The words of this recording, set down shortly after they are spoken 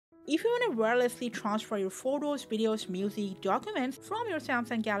If you want to wirelessly transfer your photos, videos, music, documents from your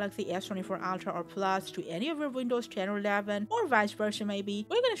Samsung Galaxy S24 Ultra or Plus to any of your Windows 10 or 11 or vice versa maybe,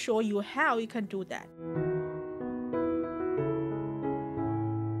 we're going to show you how you can do that.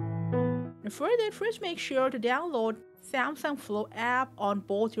 For that, first make sure to download Samsung Flow app on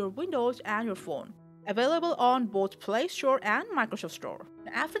both your Windows and your phone. Available on both Play Store and Microsoft Store.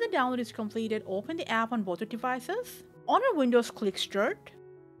 After the download is completed, open the app on both your devices. On your Windows, click Start.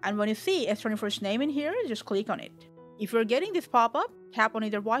 And when you see S24's name in here, just click on it. If you're getting this pop-up, tap on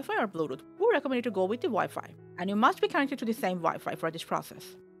either Wi-Fi or Bluetooth. We recommend you to go with the Wi-Fi. And you must be connected to the same Wi-Fi for this process.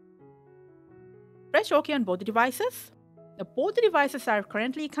 Press OK on both the devices. Now, both the devices are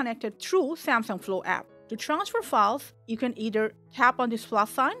currently connected through Samsung Flow app. To transfer files, you can either tap on this plus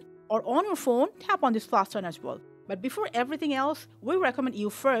sign or on your phone, tap on this plus sign as well. But before everything else, we recommend you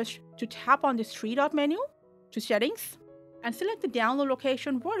first to tap on this three-dot menu to Settings and select the download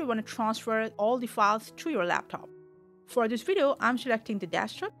location where you want to transfer all the files to your laptop. For this video, I'm selecting the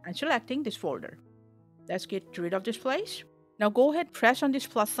desktop and selecting this folder. Let's get rid of this place. Now go ahead, press on this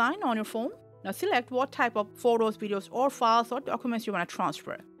plus sign on your phone. Now select what type of photos, videos, or files or documents you want to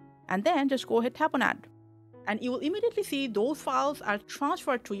transfer. And then just go ahead, tap on Add. And you will immediately see those files are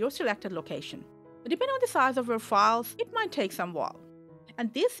transferred to your selected location. Depending on the size of your files, it might take some while.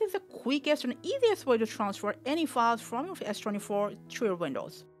 And this is the quickest and easiest way to transfer any files from your S24 to your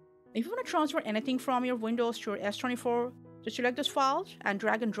Windows. If you want to transfer anything from your Windows to your S24, just select those files and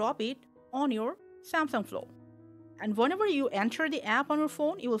drag and drop it on your Samsung Flow. And whenever you enter the app on your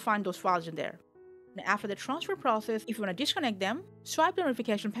phone, you will find those files in there. And after the transfer process, if you want to disconnect them, swipe the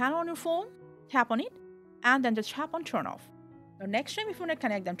notification panel on your phone, tap on it, and then just tap on Turn Off. Now next time if you want to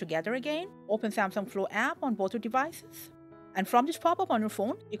connect them together again, open Samsung Flow app on both your devices. And from this pop-up on your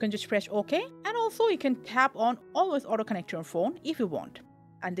phone, you can just press OK, and also you can tap on Always Auto Connect to your phone if you want.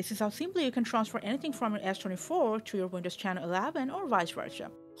 And this is how simply you can transfer anything from your S24 to your Windows 10 or 11 or vice versa.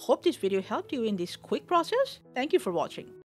 Hope this video helped you in this quick process. Thank you for watching.